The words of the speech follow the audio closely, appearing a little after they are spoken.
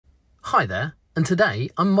Hi there, and today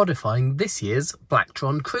I'm modifying this year's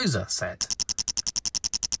Blacktron Cruiser set.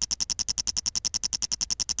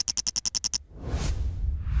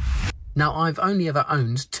 Now, I've only ever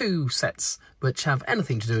owned two sets which have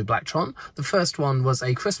anything to do with Blacktron. The first one was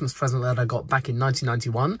a Christmas present that I got back in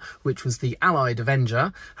 1991, which was the Allied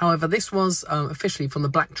Avenger. However, this was officially from the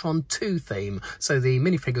Blacktron 2 theme, so the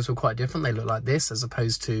minifigures were quite different. They look like this, as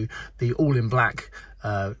opposed to the all-in-black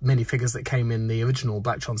minifigures that came in the original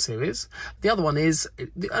Blacktron series. The other one is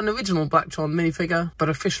an original Blacktron minifigure, but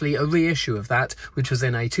officially a reissue of that, which was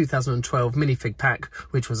in a 2012 minifig pack,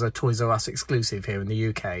 which was a Toys R Us exclusive here in the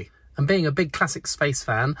UK. And being a big classic space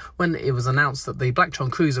fan, when it was announced that the Blacktron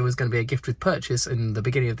Cruiser was going to be a gift with purchase in the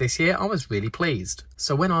beginning of this year, I was really pleased.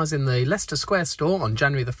 So when I was in the Leicester Square store on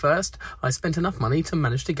January the 1st, I spent enough money to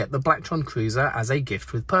manage to get the Blacktron Cruiser as a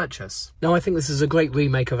gift with purchase. Now, I think this is a great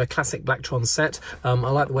remake of a classic Blacktron set. I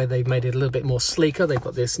like the way they've made it a little bit more sleeker. They've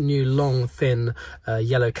got this new long, thin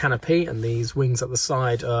yellow canopy, and these wings at the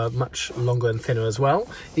side are much longer and thinner as well.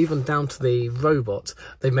 Even down to the robot,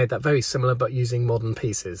 they've made that very similar, but using modern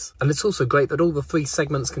pieces. And it's also great that all the three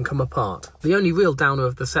segments can come apart. The only real downer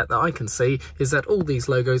of the set that I can see is that all these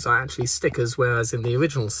logos are actually stickers, whereas in the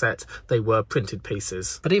original set they were printed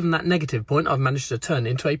pieces. But even that negative point I've managed to turn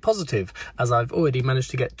into a positive, as I've already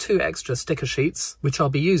managed to get 2 extra sticker sheets, which I'll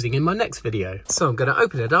be using in my next video. So I'm going to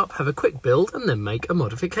open it up, have a quick build, and then make a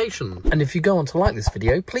modification. And if you go on to like this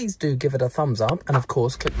video, please do give it a thumbs up, and of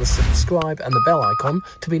course click the subscribe and the bell icon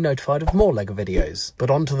to be notified of more LEGO videos.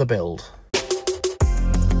 But on to the build.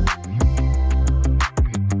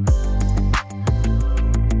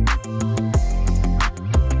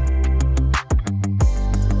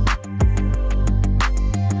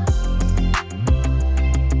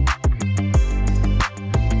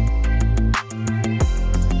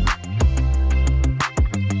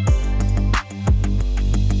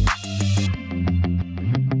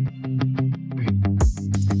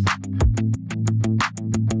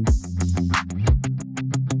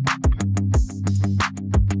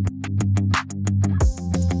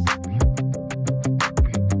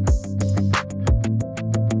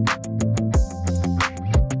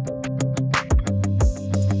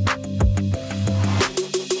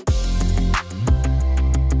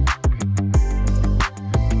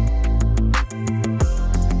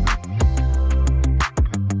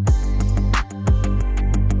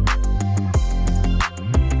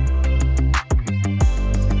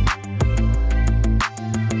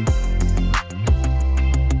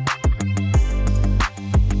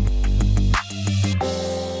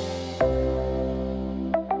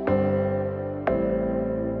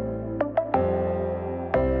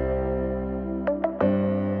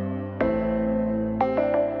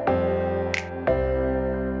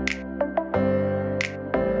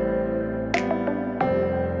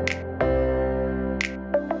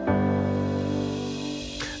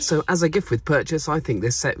 So as a gift with purchase, I think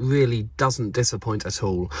this set really doesn't disappoint at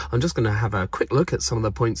all. I'm just going to have a quick look at some of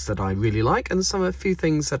the points that I really like and a few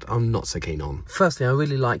things that I'm not so keen on. Firstly, I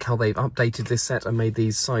really like how they've updated this set and made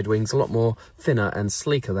these side wings a lot more thinner and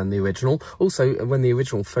sleeker than the original. Also, when the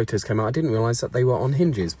original photos came out, I didn't realise that they were on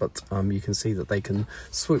hinges, but you can see that they can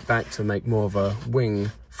swoop back to make more of a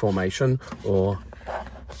wing formation, or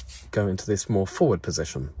go into this more forward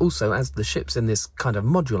position. Also, as the ship's in this kind of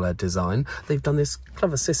modular design, they've done this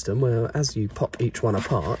clever system where as you pop each one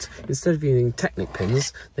apart, instead of using Technic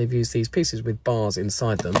pins, they've used these pieces with bars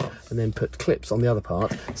inside them and then put clips on the other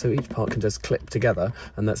part, so each part can just clip together,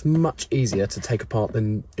 and that's much easier to take apart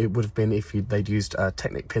than it would have been if they'd used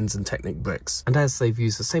Technic pins and Technic bricks. And as they've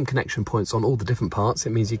used the same connection points on all the different parts,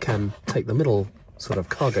 it means you can take the middle sort of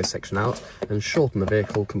cargo section out and shorten the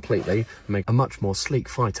vehicle completely and make a much more sleek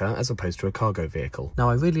fighter as opposed to a cargo vehicle.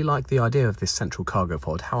 Now, I really like the idea of this central cargo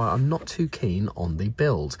pod. However, I'm not too keen on the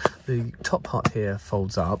build. The top part here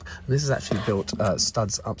folds up, and this is actually built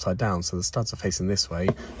studs upside down, so the studs are facing this way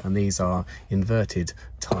and these are inverted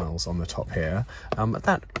tiles on the top here.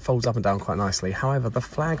 That folds up and down quite nicely. However, the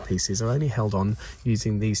flag pieces are only held on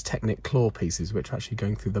using these Technic claw pieces, which are actually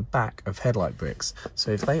going through the back of headlight bricks.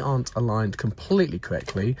 So if they aren't aligned completely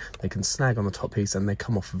correctly, they can snag on the top piece and they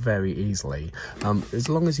come off very easily. As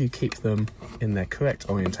long as you keep them in their correct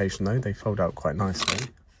orientation though, they fold out quite nicely.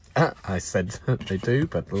 I said they do,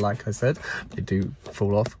 but like I said, they do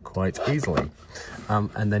fall off quite easily.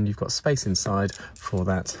 And then you've got space inside for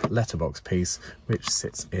that letterbox piece, which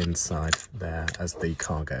sits inside there as the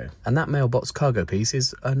cargo. And that mailbox cargo piece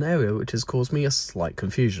is an area which has caused me a slight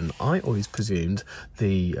confusion. I always presumed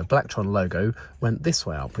the Blacktron logo went this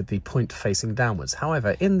way up with the point facing downwards.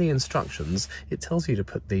 However, in the instructions, it tells you to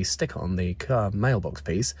put the sticker on the mailbox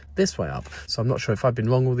piece this way up. So I'm not sure if I've been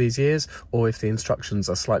wrong all these years or if the instructions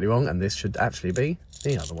are slightly wrong and this should actually be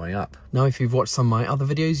the other way up. Now, if you've watched some of my other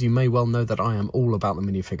videos, you may well know that I am all about the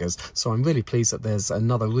minifigures, so I'm really pleased that there's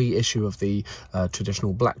another reissue of the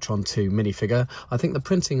traditional Blacktron 2 minifigure. I think the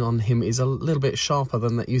printing on him is a little bit sharper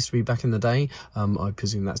than that used to be back in the day. I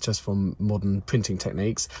presume that's just from modern printing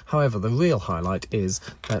techniques. However, the real highlight is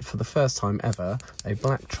that for the first time ever, a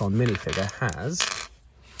Blacktron minifigure has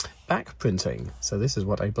back printing. So this is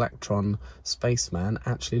what a Blacktron spaceman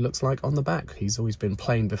actually looks like on the back. He's always been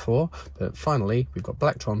plain before, but finally we've got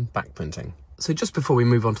Blacktron back printing. So just before we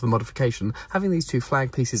move on to the modification, having these two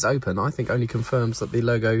flag pieces open, I think only confirms that the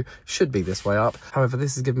logo should be this way up. However,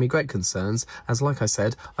 this has given me great concerns, as like I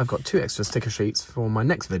said, I've got 2 extra sticker sheets for my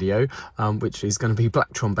next video, which is going to be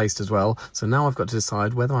Blacktron based as well. So now I've got to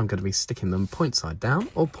decide whether I'm going to be sticking them point side down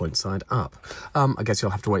or point side up. I guess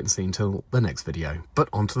you'll have to wait and see until the next video. But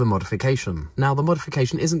on to the modification. Now, the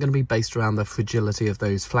modification isn't going to be based around the fragility of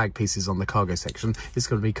those flag pieces on the cargo section. It's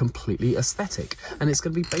going to be completely aesthetic, and it's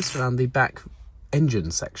going to be based around the back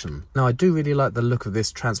engine section. Now, I do really like the look of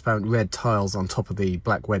this transparent red tiles on top of the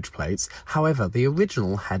black wedge plates. However, the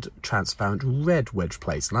original had transparent red wedge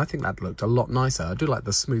plates, and I think that looked a lot nicer. I do like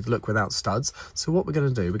the smooth look without studs. So what we're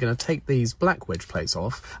going to do, we're going to take these black wedge plates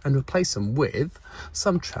off and replace them with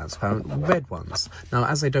some transparent red ones. Now,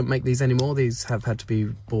 as they don't make these anymore, these have had to be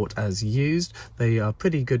bought as used. They are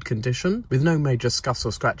pretty good condition with no major scuffs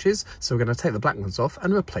or scratches. So we're going to take the black ones off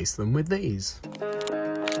and replace them with these.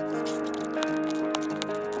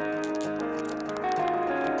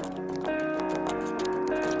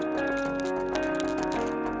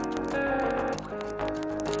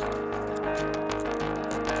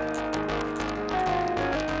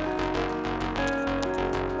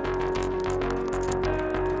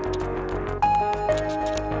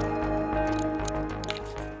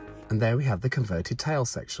 And there we have the converted tail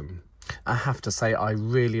section. I have to say, I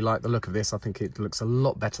really like the look of this. I think it looks a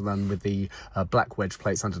lot better than with the black wedge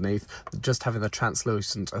plates underneath. Just having the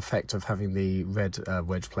translucent effect of having the red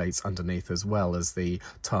wedge plates underneath as well as the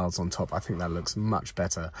tiles on top, I think that looks much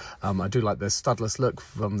better. I do like the studless look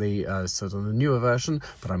from the sort of the newer version,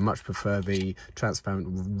 but I much prefer the transparent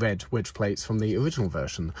red wedge plates from the original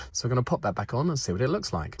version. So I'm going to pop that back on and see what it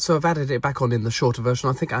looks like. So I've added it back on in the shorter version.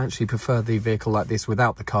 I think I actually prefer the vehicle like this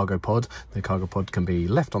without the cargo pod. The cargo pod can be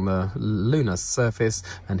left on the lunar surface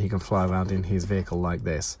and he can fly around in his vehicle like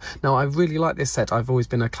this. Now, I really like this set. I've always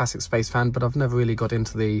been a classic space fan, but I've never really got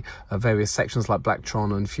into the various sections like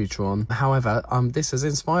Blacktron and Futuron. However, this has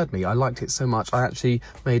inspired me. I liked it so much I actually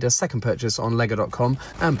made a second purchase on lego.com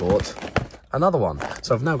and bought another one.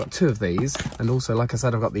 So I've now got 2 of these, and also, like I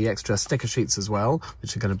said, I've got the extra sticker sheets as well,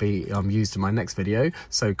 which are going to be used in my next video.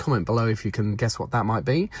 So comment below if you can guess what that might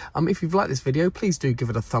be. If you've liked this video, please do give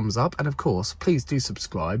it a thumbs up, and of course, please do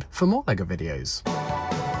subscribe for more LEGO videos.